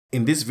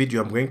In this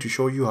video, I'm going to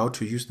show you how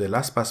to use the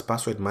LastPass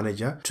Password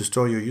Manager to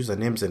store your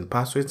usernames and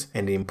passwords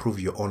and improve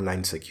your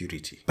online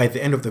security. By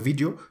the end of the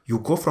video, you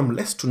go from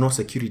less to no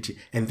security,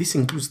 and this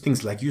includes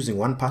things like using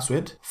one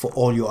password for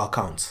all your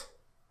accounts,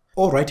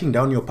 or writing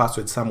down your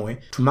password somewhere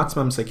to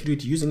maximum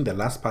security using the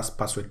LastPass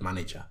Password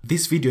Manager.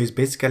 This video is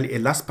basically a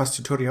LastPass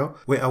tutorial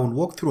where I will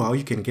walk through how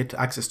you can get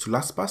access to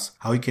LastPass,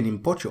 how you can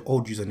import your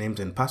old usernames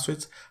and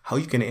passwords, how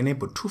you can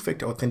enable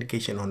two-factor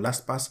authentication on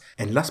LastPass,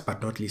 and last but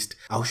not least,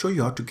 I'll show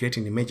you how to create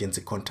an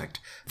emergency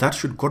contact. That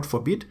should, God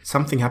forbid,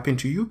 something happen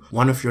to you,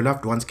 one of your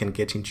loved ones can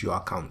get into your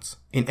accounts.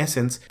 In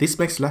essence, this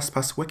makes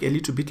LastPass work a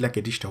little bit like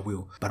a digital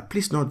wheel, but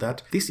please note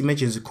that this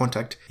emergency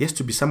contact has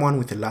to be someone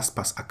with a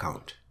LastPass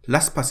account.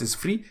 LastPass is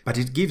free, but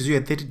it gives you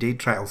a 30-day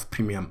trial of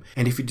premium,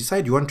 and if you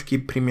decide you want to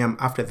keep premium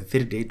after the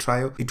 30-day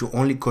trial, it will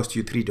only cost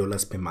you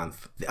 $3 per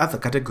month. The other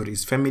category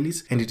is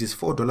families, and it is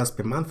 $4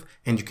 per month,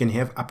 and you can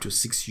have up to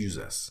 6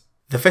 users.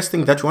 The first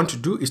thing that you want to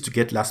do is to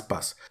get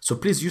LastPass, so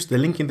please use the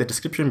link in the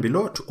description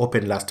below to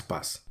open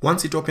LastPass.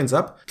 Once it opens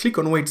up, click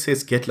on where it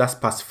says Get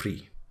LastPass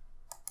Free.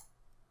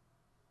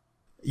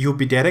 You'll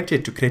be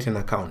directed to create an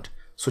account,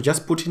 so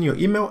just put in your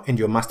email and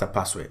your master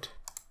password.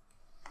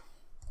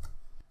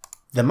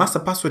 The master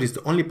password is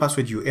the only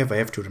password you ever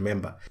have to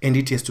remember, and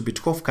it has to be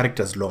 12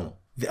 characters long.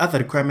 The other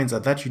requirements are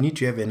that you need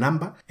to have a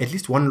number, at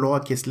least one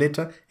lowercase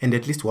letter, and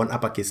at least one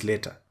uppercase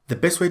letter. The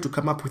best way to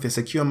come up with a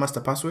secure master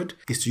password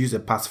is to use a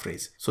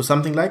passphrase. So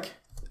something like,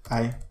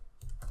 I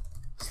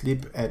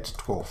sleep at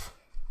 12.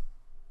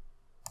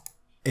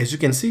 As you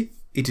can see,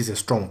 it is a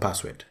strong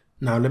password.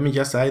 Now let me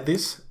just hide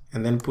this,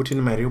 and then put in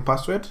my real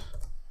password,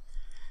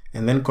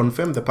 and then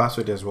confirm the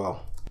password as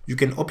well. You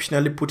can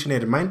optionally put in a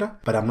reminder,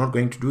 but I'm not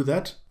going to do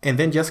that. And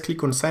then just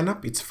click on sign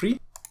up, it's free.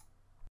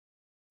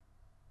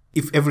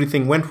 If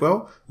everything went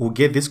well, we'll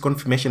get this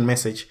confirmation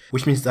message,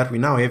 which means that we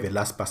now have a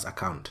LastPass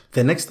account.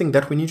 The next thing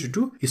that we need to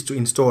do is to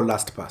install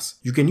LastPass.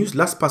 You can use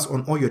LastPass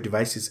on all your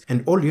devices,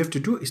 and all you have to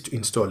do is to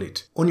install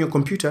it. On your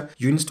computer,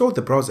 you install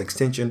the browser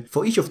extension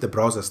for each of the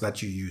browsers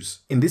that you use.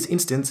 In this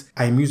instance,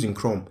 I am using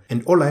Chrome,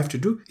 and all I have to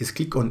do is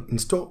click on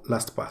Install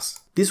LastPass.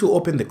 This will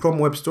open the Chrome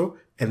Web Store,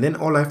 and then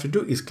all I have to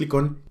do is click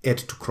on Add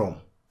to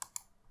Chrome.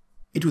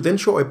 It will then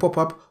show a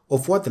pop-up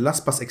of what the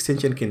LastPass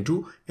extension can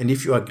do, and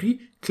if you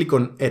agree, click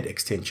on Add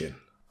Extension.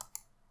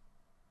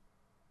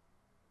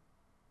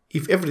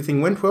 If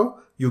everything went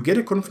well, you'll get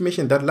a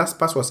confirmation that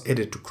LastPass was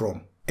added to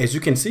Chrome. As you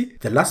can see,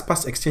 the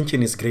LastPass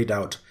extension is grayed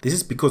out. This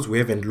is because we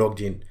haven't logged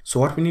in. So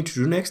what we need to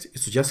do next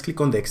is to just click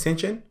on the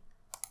extension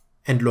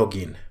and log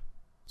in.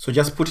 So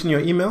just put in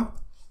your email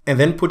and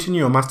then put in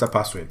your master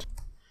password.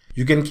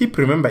 You can keep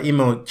remember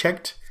email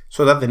checked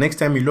so that the next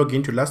time you log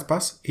into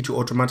LastPass, it will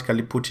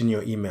automatically put in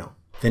your email.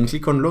 Then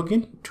click on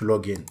login to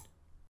log in.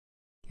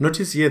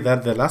 Notice here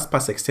that the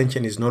LastPass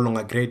extension is no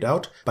longer grayed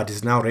out, but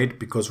is now red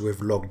because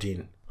we've logged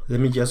in. Let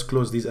me just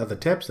close these other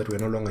tabs that we're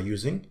no longer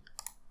using.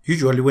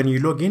 Usually when you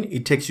log in,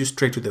 it takes you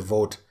straight to the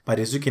vault, but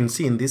as you can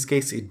see in this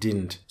case, it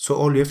didn't. So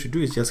all you have to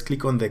do is just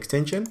click on the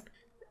extension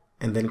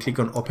and then click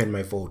on Open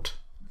My Vault.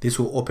 This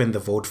will open the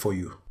vault for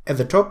you. At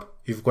the top,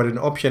 you've got an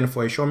option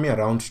for a Show Me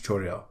Around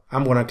tutorial.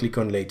 I'm gonna click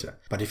on later,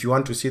 but if you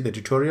want to see the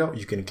tutorial,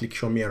 you can click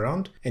Show Me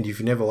Around, and if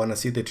you never wanna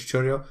see the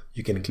tutorial,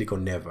 you can click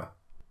on Never.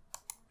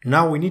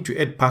 Now we need to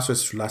add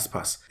passwords to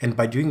LastPass, and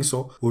by doing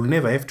so, we'll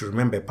never have to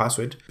remember a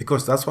password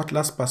because that's what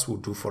LastPass will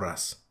do for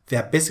us.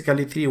 There are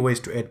basically 3 ways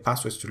to add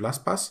passwords to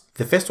LastPass.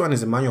 The first one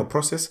is a manual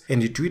process,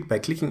 and you do it by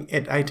clicking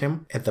Add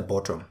Item at the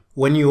bottom.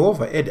 When you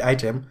hover Add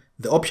Item,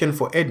 the option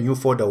for Add New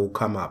Folder will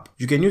come up.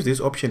 You can use this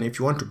option if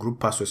you want to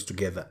group passwords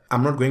together.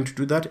 I'm not going to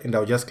do that, and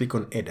I'll just click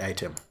on Add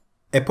Item.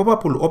 A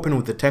pop-up will open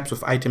with the types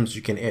of items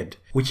you can add,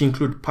 which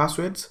include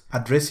passwords,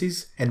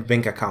 addresses, and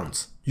bank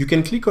accounts. You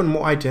can click on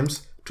More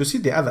Items to see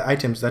the other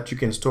items that you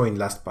can store in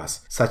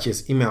LastPass, such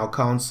as email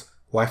accounts,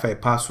 Wi-Fi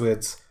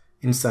passwords,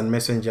 instant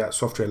messenger,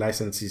 software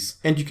licenses,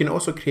 and you can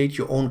also create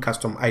your own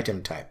custom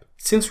item type.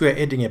 Since we are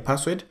adding a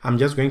password, I'm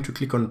just going to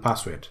click on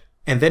Password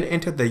and then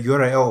enter the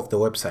URL of the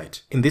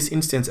website. In this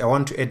instance, I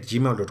want to add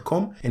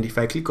gmail.com, and if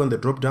I click on the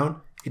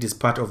drop-down, it is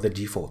part of the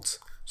defaults,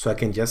 so I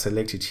can just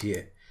select it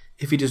here.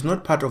 If it is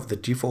not part of the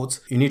defaults,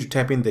 you need to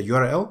type in the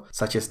URL,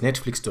 such as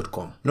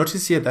netflix.com.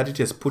 Notice here that it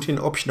has put in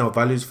optional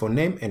values for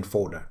name and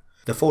folder.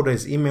 The folder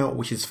is email,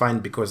 which is fine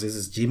because this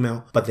is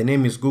Gmail, but the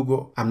name is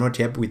Google. I'm not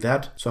happy with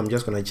that, so I'm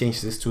just going to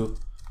change this to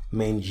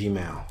main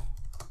Gmail.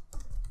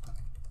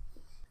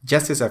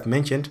 Just as I've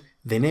mentioned,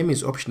 the name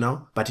is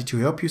optional, but it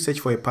will help you search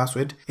for a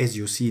password as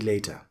you'll see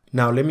later.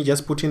 Now let me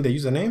just put in the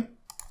username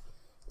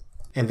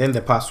and then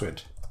the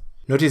password.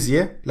 Notice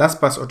here,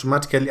 LastPass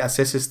automatically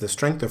assesses the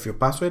strength of your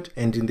password,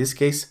 and in this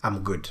case,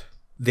 I'm good.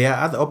 There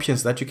are other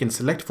options that you can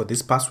select for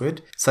this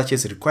password, such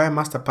as Require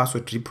Master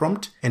Password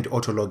Reprompt and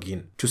Auto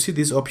Login. To see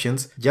these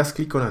options, just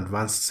click on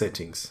Advanced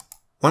Settings.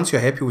 Once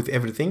you're happy with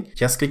everything,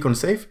 just click on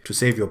Save to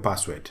save your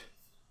password.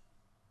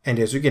 And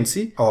as you can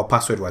see, our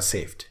password was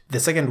saved. The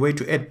second way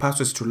to add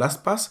passwords to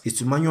LastPass is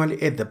to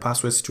manually add the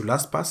passwords to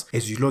LastPass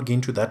as you log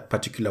into that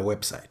particular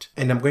website.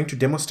 And I'm going to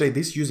demonstrate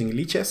this using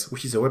Lichess,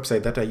 which is a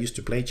website that I use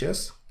to play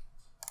chess.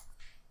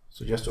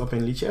 So just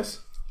open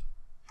Lichess,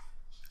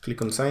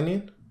 click on sign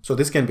in. So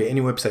this can be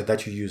any website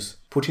that you use.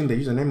 Put in the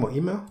username or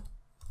email.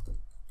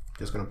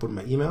 Just gonna put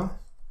my email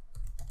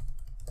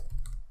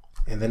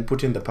and then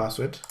put in the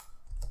password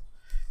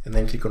and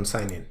then click on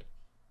sign in.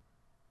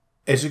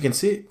 As you can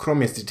see,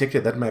 Chrome has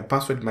detected that my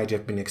password might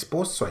have been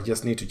exposed, so I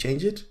just need to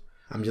change it.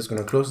 I'm just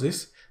gonna close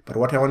this. But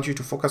what I want you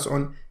to focus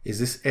on is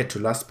this add to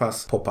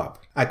LastPass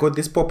pop-up. I got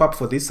this pop-up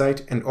for this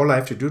site, and all I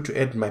have to do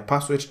to add my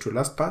password to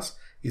LastPass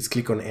is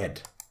click on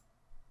add.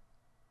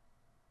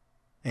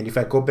 And if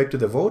I go back to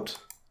the vault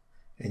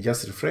and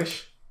just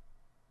refresh,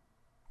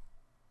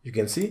 you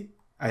can see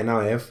I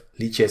now have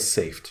Lichess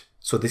saved.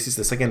 So this is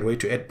the second way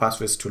to add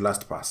passwords to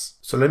LastPass.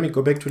 So let me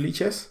go back to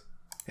Lichess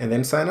and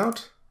then sign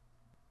out.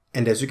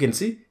 And as you can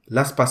see,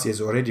 LastPass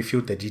has already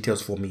filled the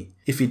details for me.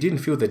 If you didn't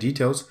fill the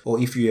details, or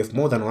if you have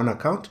more than one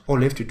account, all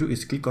you have to do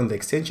is click on the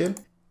extension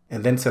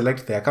and then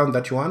select the account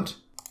that you want,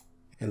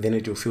 and then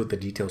it will fill the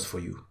details for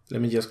you. Let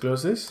me just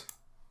close this.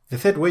 The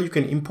third way you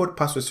can import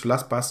passwords to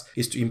LastPass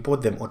is to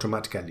import them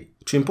automatically.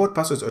 To import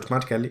passwords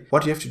automatically,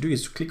 what you have to do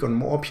is to click on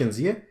more options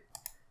here,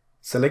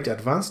 select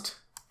advanced,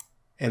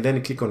 and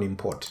then click on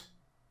import.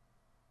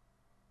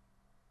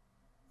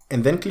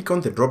 And then click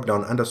on the drop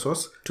down under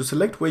source to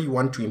select where you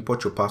want to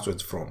import your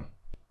passwords from.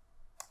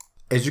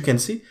 As you can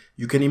see,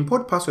 you can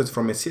import passwords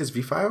from a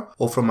CSV file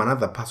or from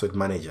another password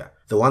manager.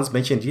 The ones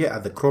mentioned here are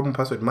the Chrome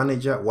Password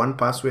Manager,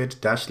 1Password,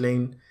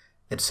 Dashlane,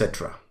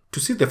 etc. To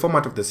see the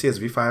format of the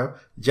CSV file,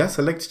 just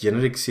select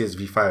generic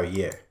CSV file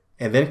here,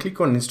 and then click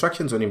on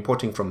instructions on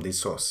importing from this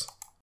source.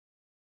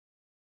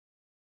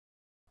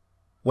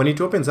 When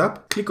it opens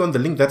up, click on the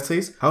link that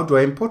says, how do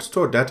I import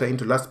stored data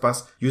into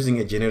LastPass using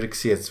a generic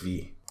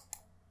CSV?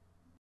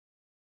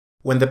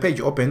 When the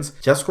page opens,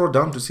 just scroll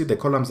down to see the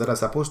columns that are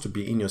supposed to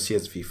be in your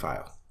CSV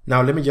file.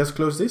 Now let me just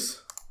close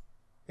this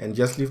and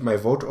just leave my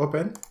vault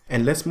open,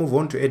 and let's move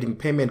on to adding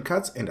payment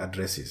cards and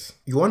addresses.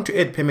 You want to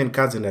add payment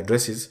cards and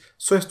addresses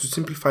so as to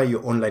simplify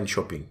your online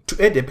shopping.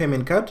 To add a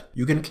payment card,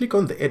 you can click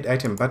on the add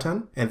item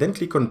button and then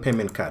click on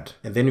payment card,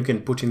 and then you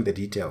can put in the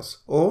details.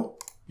 Or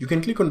you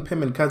can click on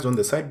payment cards on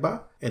the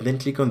sidebar and then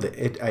click on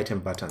the add item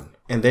button,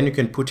 and then you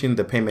can put in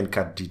the payment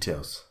card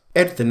details.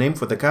 Add the name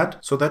for the card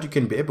so that you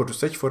can be able to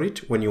search for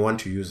it when you want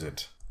to use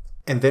it.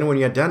 And then when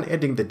you're done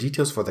adding the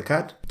details for the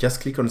card,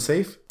 just click on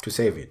save to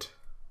save it.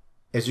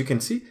 As you can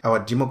see, our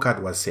demo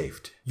card was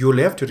saved. You will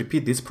have to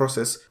repeat this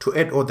process to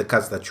add all the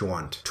cards that you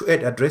want. To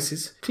add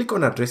addresses, click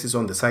on addresses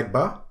on the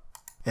sidebar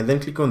and then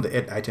click on the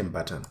add item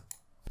button.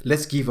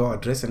 Let's give our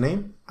address a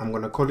name. I'm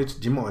going to call it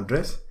demo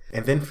address,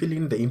 and then fill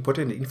in the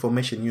important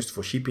information used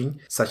for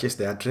shipping, such as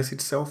the address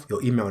itself,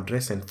 your email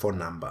address and phone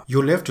number.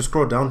 You'll have to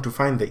scroll down to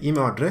find the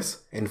email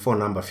address and phone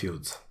number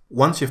fields.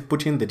 Once you've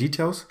put in the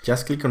details,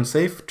 just click on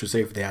save to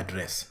save the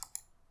address.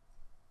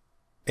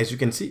 As you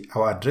can see,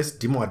 our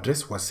demo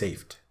address was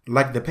saved.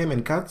 Like the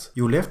payment cards,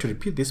 you'll have to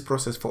repeat this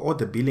process for all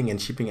the billing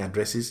and shipping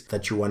addresses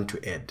that you want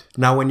to add.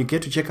 Now when you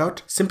get to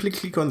checkout, simply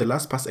click on the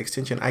LastPass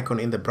extension icon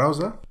in the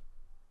browser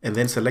and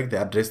then select the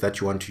address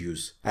that you want to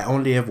use. I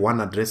only have one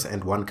address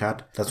and one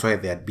card, that's why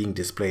they are being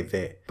displayed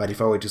there. But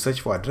if I were to search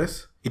for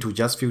address, it will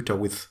just filter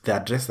with the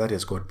address that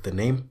has got the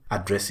name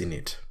address in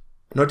it.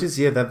 Notice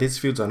here that these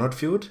fields are not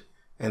filled,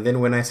 and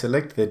then when I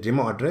select the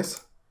demo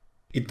address,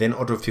 it then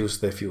autofills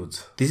the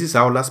fields. This is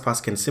how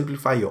LastPass can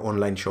simplify your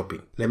online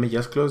shopping. Let me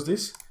just close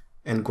this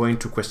and go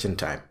into question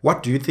time.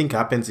 What do you think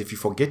happens if you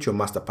forget your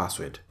master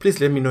password? Please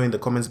let me know in the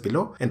comments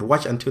below and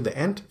watch until the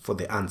end for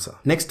the answer.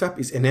 Next up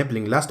is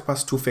enabling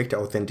LastPass two-factor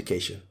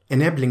authentication.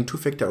 Enabling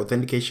two-factor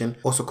authentication,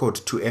 also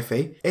called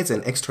 2FA, adds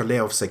an extra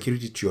layer of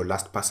security to your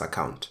LastPass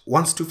account.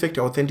 Once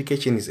two-factor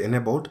authentication is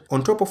enabled,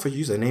 on top of a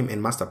username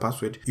and master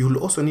password, you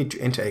will also need to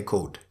enter a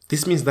code.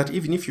 This means that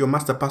even if your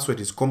master password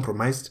is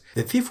compromised,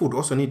 the thief would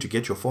also need to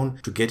get your phone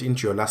to get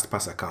into your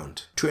LastPass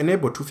account. To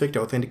enable two-factor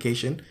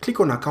authentication, click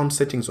on account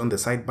settings on the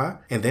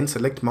sidebar and then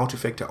select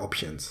multi-factor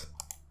options.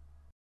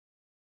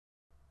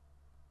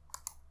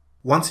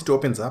 Once it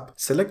opens up,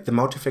 select the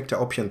multi-factor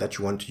option that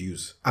you want to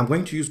use. I'm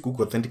going to use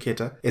Google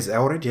Authenticator as I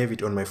already have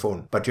it on my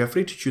phone, but you are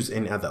free to choose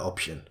any other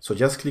option. So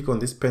just click on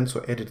this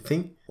pencil edit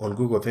thing on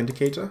Google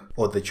Authenticator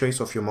or the choice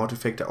of your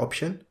multi-factor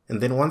option,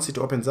 and then once it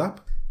opens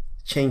up,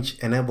 change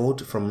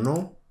enabled from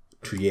no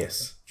to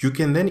yes. You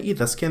can then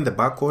either scan the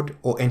barcode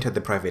or enter the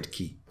private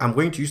key. I'm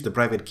going to use the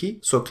private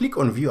key, so click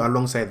on view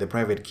alongside the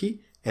private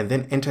key and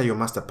then enter your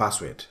master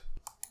password.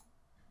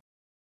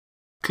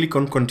 Click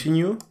on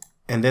continue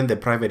and then the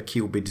private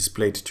key will be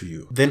displayed to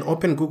you. Then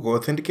open Google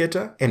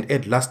Authenticator and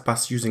add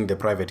LastPass using the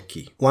private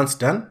key. Once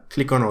done,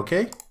 click on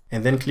OK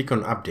and then click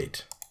on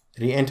update.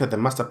 Re-enter the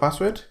master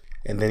password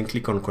and then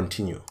click on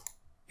continue.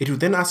 It will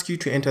then ask you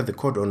to enter the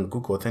code on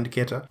Google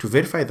Authenticator to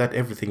verify that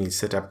everything is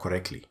set up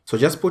correctly. So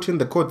just put in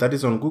the code that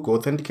is on Google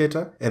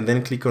Authenticator and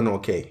then click on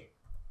OK.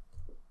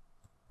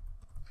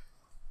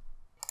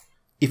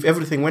 If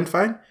everything went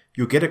fine,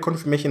 you get a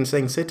confirmation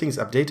saying settings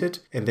updated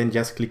and then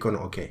just click on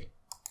OK.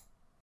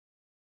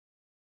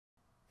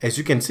 As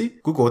you can see,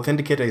 Google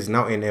Authenticator is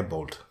now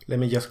enabled. Let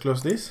me just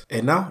close this.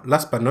 And now,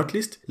 last but not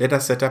least, let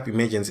us set up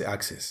emergency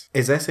access.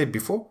 As I said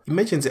before,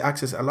 emergency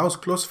access allows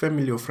close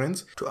family or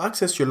friends to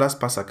access your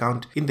LastPass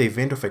account in the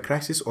event of a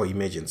crisis or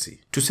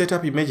emergency. To set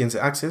up emergency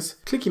access,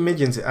 click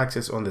emergency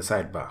access on the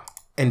sidebar.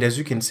 And as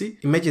you can see,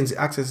 emergency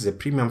access is a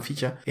premium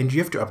feature and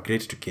you have to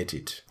upgrade to get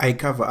it. I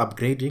cover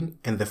upgrading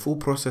and the full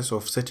process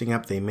of setting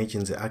up the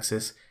emergency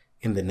access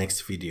in the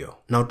next video.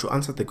 Now to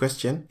answer the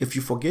question, if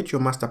you forget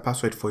your master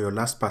password for your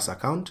LastPass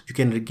account, you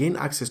can regain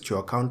access to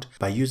your account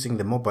by using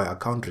the mobile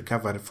account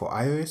recovery for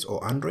iOS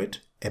or Android,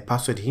 a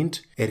password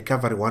hint, a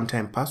recovery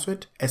one-time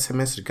password,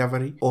 SMS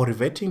recovery, or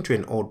reverting to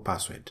an old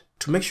password.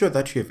 To make sure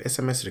that you have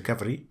SMS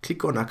recovery,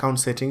 click on account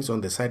settings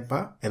on the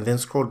sidebar and then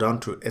scroll down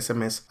to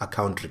SMS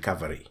account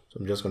recovery. So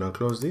I'm just going to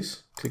close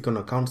this, click on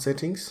account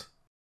settings.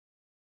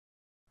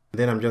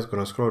 Then I'm just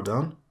going to scroll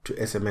down to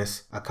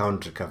SMS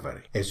account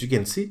recovery. As you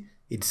can see,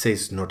 it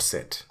says not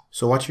set.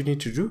 So what you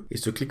need to do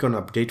is to click on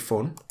update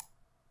phone.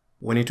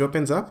 When it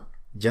opens up,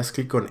 just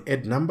click on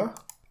add number,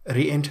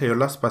 re-enter your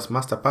LastPass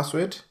master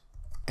password,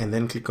 and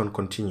then click on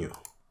continue.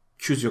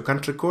 Choose your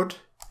country code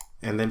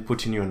and then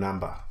put in your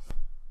number,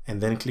 and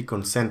then click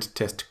on send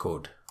test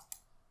code.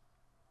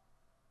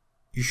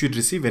 You should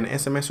receive an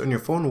SMS on your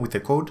phone with a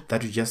code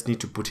that you just need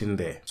to put in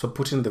there. So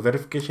put in the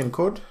verification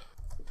code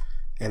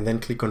and then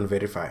click on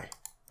verify.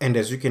 And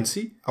as you can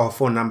see, our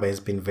phone number has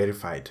been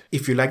verified.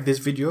 If you like this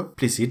video,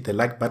 please hit the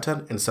like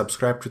button and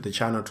subscribe to the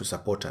channel to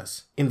support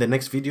us. In the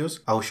next videos,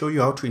 I'll show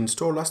you how to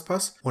install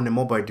LastPass on a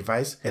mobile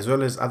device as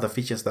well as other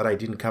features that I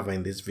didn't cover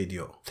in this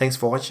video. Thanks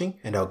for watching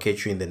and I'll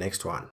catch you in the next one.